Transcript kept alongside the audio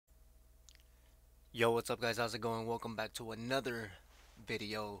Yo, what's up guys? How's it going? Welcome back to another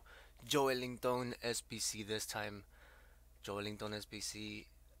video. Joelington Sbc this time. Joelington Sbc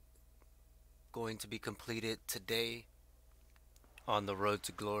going to be completed today on the road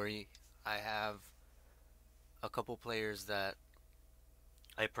to glory. I have a couple players that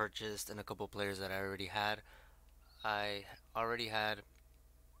I purchased and a couple players that I already had. I already had,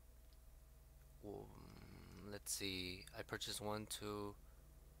 let's see, I purchased one, two,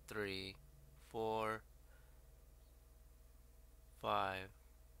 three, four, five,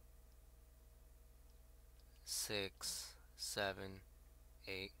 six, seven,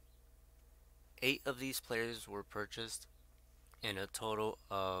 eight. Eight of these players were purchased in a total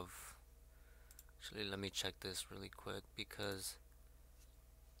of, actually let me check this really quick because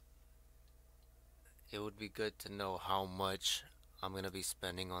it would be good to know how much I'm gonna be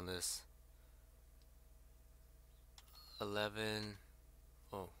spending on this. 11,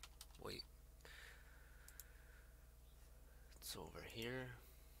 oh wait, it's over here.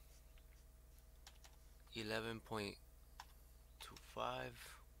 11.25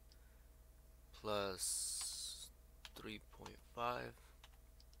 plus 3.5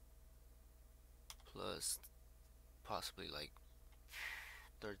 plus possibly like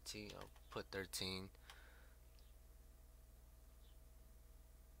 13. I'll put 13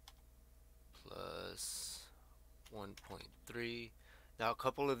 plus 1.3. Now, a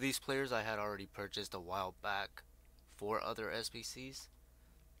couple of these players I had already purchased a while back for other SBCs.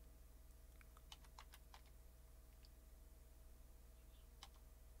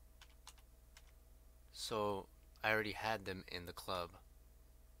 So I already had them in the club,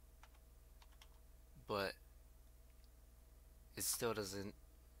 but it still doesn't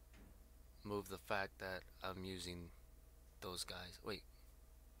move the fact that I'm using those guys. Wait.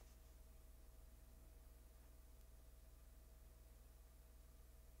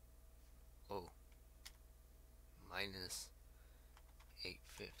 Oh, minus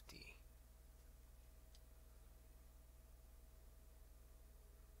 850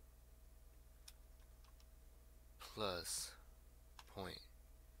 plus 0.85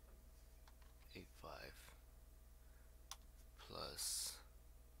 plus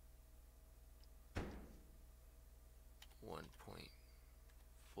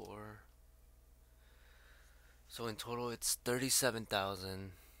 1.4. So in total it's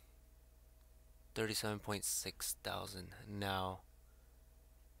 37,000, 37.6 thousand. Now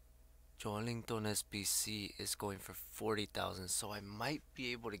Joelington Sbc is going for 40,000, so I might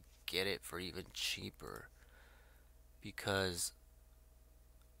be able to get it for even cheaper because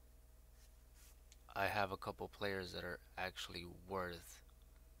I have a couple players that are actually worth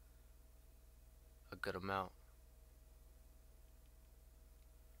a good amount.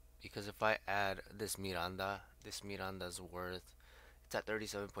 Because if I add this Miranda's worth, it's at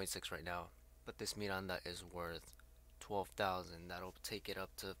 37.6 right now, but this Miranda is worth 12,000. That'll take it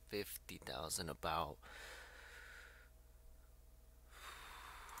up to 50,000 about.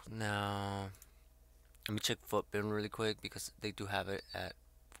 Now, let me check Footbin really quick because they do have it at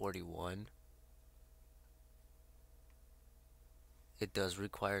 41. It does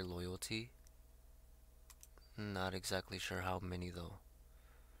require loyalty. Not exactly sure how many though.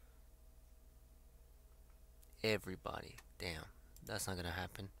 Everybody. Damn. That's not gonna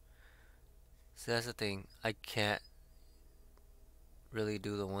happen. See, that's the thing. I can't really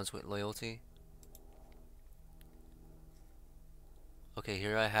do the ones with loyalty. Okay,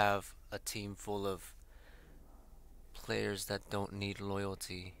 here I have a team full of players that don't need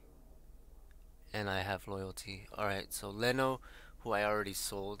loyalty. And I have loyalty. Alright, so Leno, who I already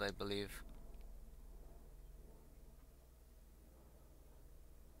sold, I believe.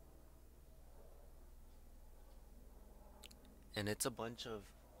 And it's a bunch of...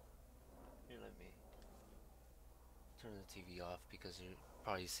 Here, let me turn the TV off because you're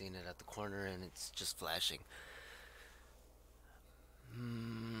probably seeing it at the corner and it's just flashing.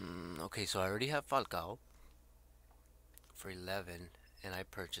 Okay, so I already have Falcao for 11 and I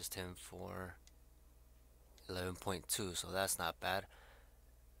purchased him for 11.2, so that's not bad.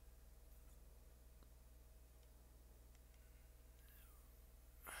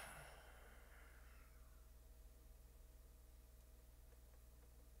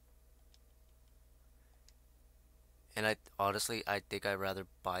 And I honestly, I think I'd rather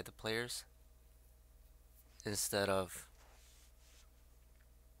buy the players instead of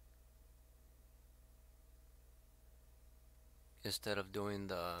doing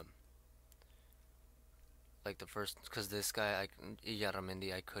the like the first, because this guy,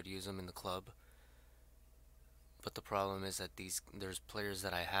 Yaramendi, I could use him in the club, but the problem is that there's players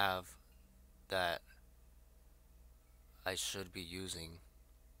that I have that I should be using.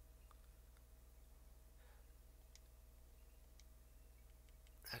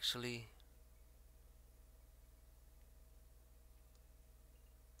 Actually,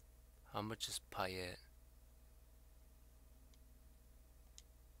 how much is Payet?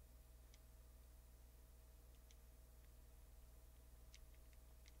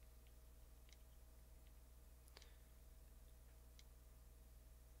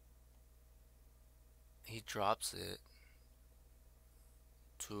 He drops it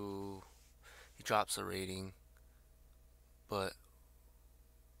to, he drops a rating, but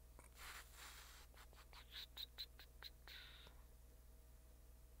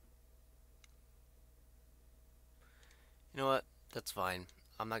you know what? That's fine.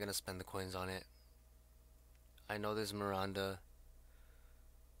 I'm not gonna spend the coins on it. I know this Miranda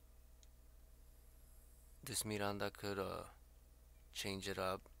could change it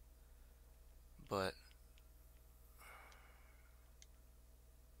up, but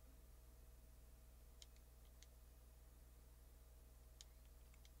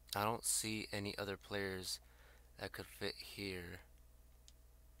I don't see any other players that could fit here.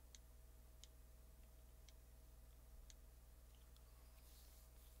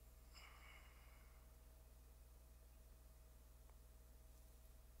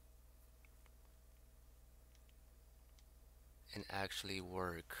 And actually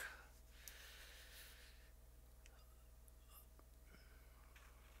work.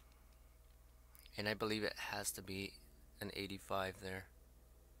 And I believe it has to be an 85 there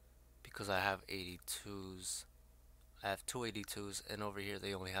because I have 82s. I have two 82s, and over here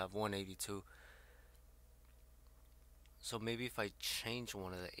they only have one 82. So maybe if I change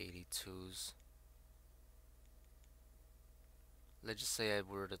one of the 82s, let's just say I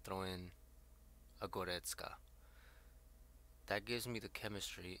were to throw in a Goretzka. That gives me the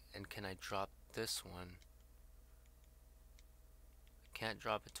chemistry, and can I drop this one? I can't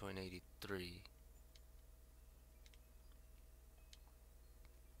drop it to an 83.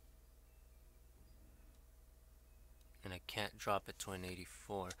 And I can't drop it to an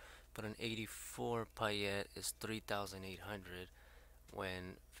 84. But an 84 Payet is 3,800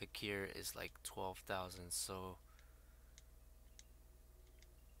 when Fakir is like 12,000. So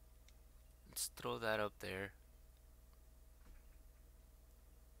let's throw that up there.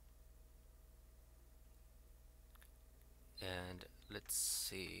 And let's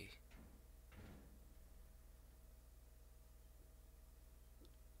see.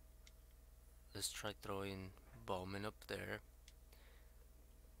 Let's try throwing Bowman up there.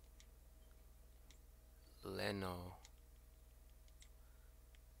 Leno.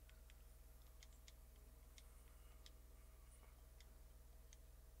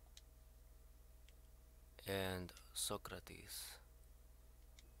 And Socrates.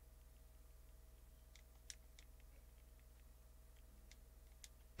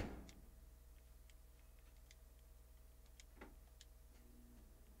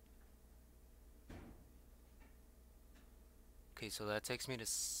 Okay, so that takes me to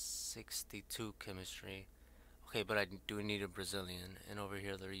 62 chemistry. Okay, but I do need a Brazilian, and over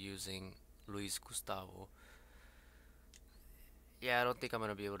here they're using Luis Gustavo. Yeah, I don't think I'm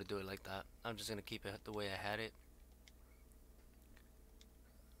gonna be able to do it like that. I'm just gonna keep it the way I had it.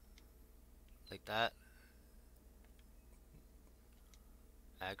 Like that.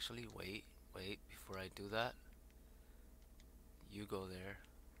 Actually, wait, before I do that, you go there.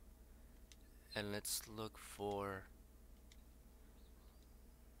 And let's look for,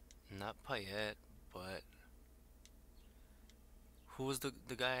 not Payet, but who was the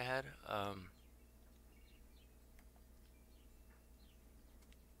guy I had?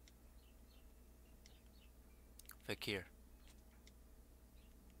 Fakir.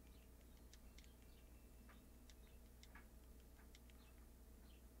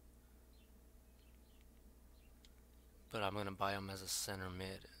 But I'm gonna buy him as a center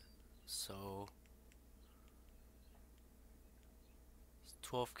mid. So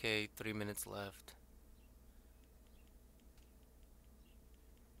 12K, 3 minutes left.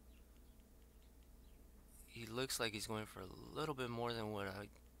 He looks like he's going for a little bit more than what I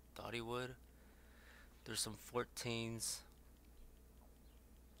thought he would. There's some 14s.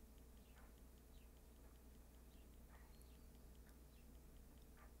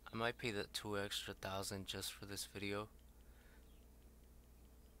 I might pay the 2 extra thousand just for this video.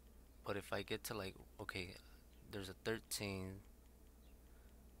 But if I get to like, okay, there's a 13.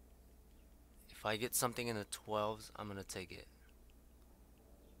 If I get something in the 12s, I'm gonna take it.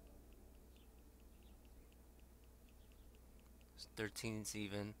 It's 13's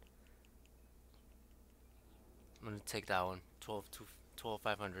even. I'm gonna take that one.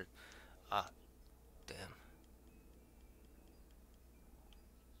 12,500. Ah, damn.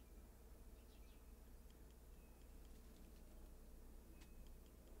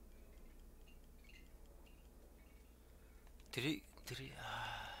 Did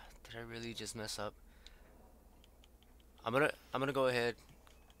I really just mess up? I'm gonna go ahead,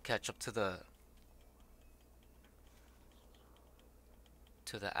 catch up to the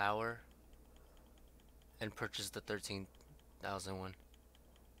hour and purchase the 13,000 one.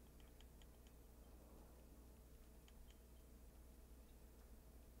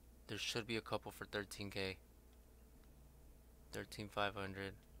 There should be a couple for 13K.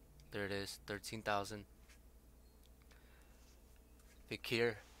 13,500. There it is, 13,000.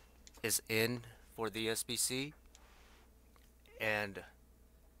 Fakir is in for the SBC, and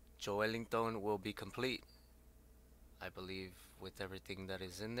Joelington will be complete, I believe, with everything that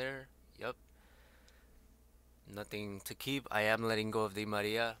is in there. Yep. Nothing to keep. I am letting go of Di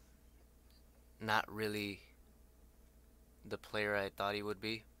Maria. Not really the player I thought he would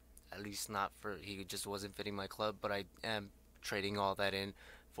be. At least not for, he just wasn't fitting my club, but I am trading all that in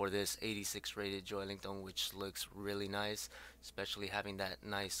for this 86 rated Joelington, which looks really nice, especially having that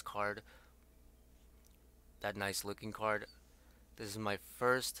nice card, that nice looking card. This is my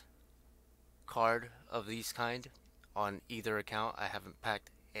first card of these kind on either account. I haven't packed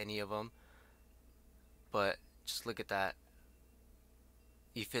any of them, but just look at that.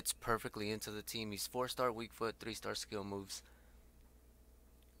 He fits perfectly into the team. He's 4-star weak foot, 3-star skill moves,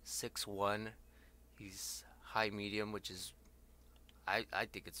 6'1". He's high medium, which is I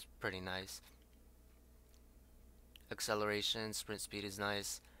think it's pretty nice. Acceleration, sprint speed is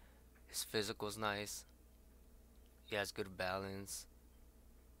nice. His physical is nice. He has good balance.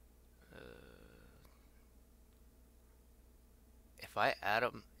 If I add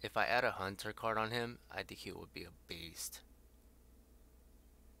a hunter card on him, I think he would be a beast.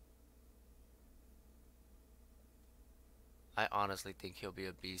 I honestly think he'll be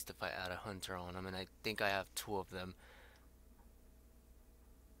a beast if I add a hunter on him, and I think I have two of them.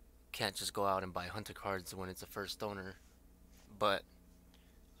 Can't just go out and buy hunter cards when it's a first owner, but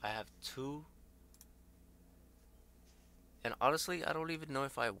I have two. And honestly, I don't even know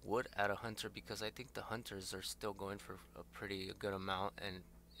if I would add a hunter, because I think the hunters are still going for a pretty good amount, and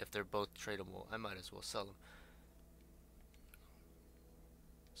if they're both tradable, I might as well sell them.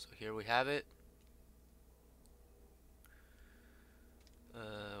 So here we have it.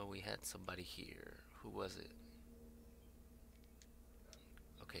 We had somebody here. Who was it?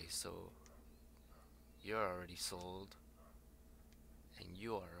 Okay, so you're already sold, and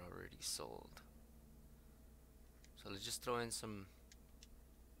you are already sold. So let's just throw in some.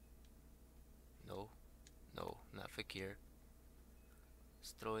 No, no, not Fakir.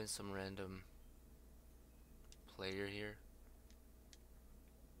 Let's throw in some random player here.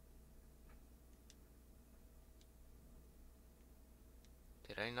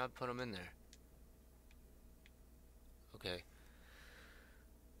 Did I not put him in there? Okay.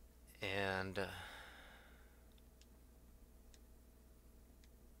 And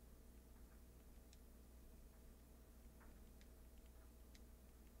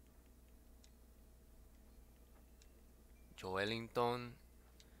Joelington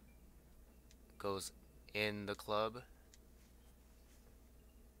goes in the club.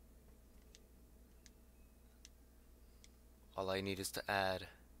 All I need is to add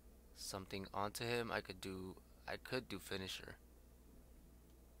something onto him. I could do finisher.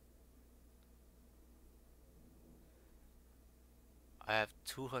 I have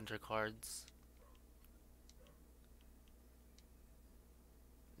 200 cards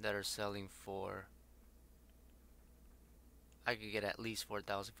that are selling for, I could get at least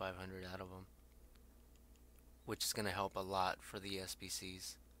 4,500 out of them, which is going to help a lot for the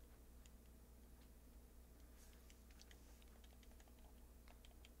SBCs.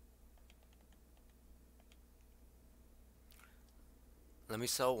 Let me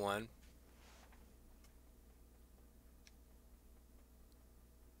sell one.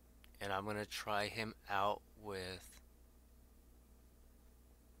 And I'm going to try him out with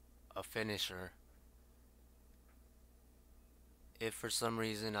a finisher. If for some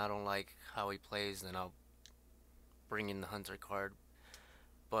reason I don't like how he plays, then I'll bring in the hunter card.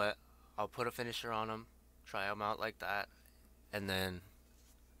 But I'll put a finisher on him, try him out like that, and then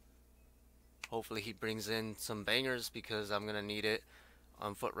hopefully he brings in some bangers, because I'm going to need it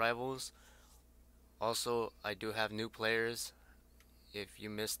on Foot Rivals. Also, I do have new players. If you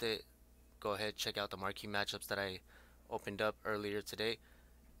missed it, go ahead, check out the marquee matchups that I opened up earlier today.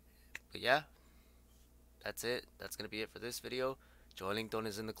 But yeah, that's it. That's going to be it for this video. Joelington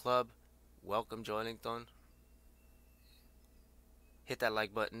is in the club. Welcome, Joelington. Hit that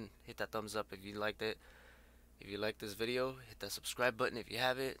like button. Hit that thumbs up if you liked it. If you liked this video, hit that subscribe button if you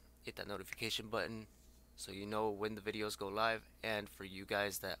have it. Hit that notification button so you know when the videos go live. And for you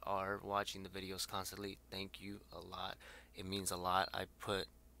guys that are watching the videos constantly, thank you a lot. It means a lot. I put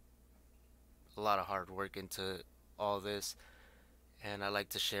a lot of hard work into all this, and I like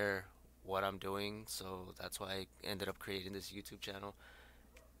to share what I'm doing, so that's why I ended up creating this YouTube channel.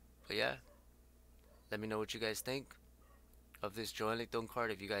 But yeah, let me know what you guys think of this Joelington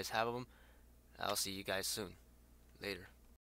card if you guys have them. I'll see you guys soon. Later.